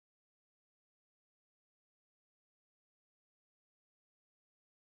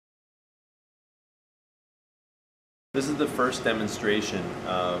This is the first demonstration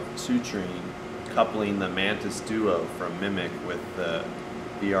of suturing coupling the Mantis Duo from Mimic with the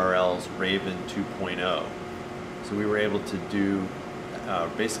BRL's Raven 2.0. So we were able to do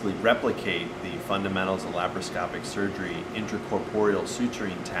basically replicate the fundamentals of laparoscopic surgery intracorporeal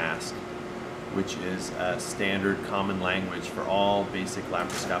suturing task, which is a standard common language for all basic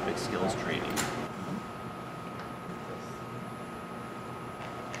laparoscopic skills training.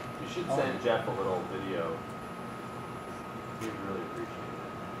 You should send Jeff a little video. He'd really appreciate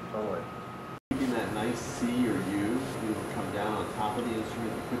it. Totally. Keeping that nice C or U, you will come down on top of the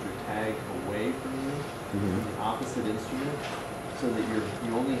instrument and put your tag away from you, from the opposite instrument, so that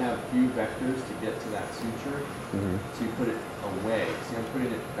you only have few vectors to get to that suture. So you put it away. See, I'm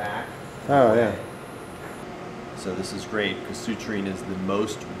putting it back. Oh, yeah. So this is great because suturing is the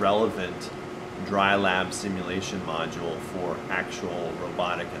most relevant dry lab simulation module for actual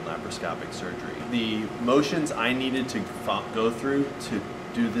robotic and laparoscopic surgery. The motions I needed to go through to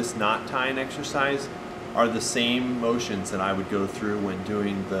do this knot tying exercise are the same motions that I would go through when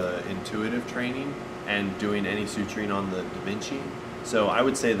doing the intuitive training and doing any suturing on the Da Vinci. So I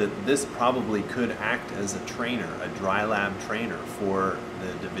would say that this probably could act as a trainer, a dry lab trainer for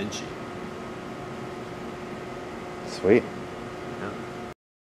the Da Vinci. Sweet.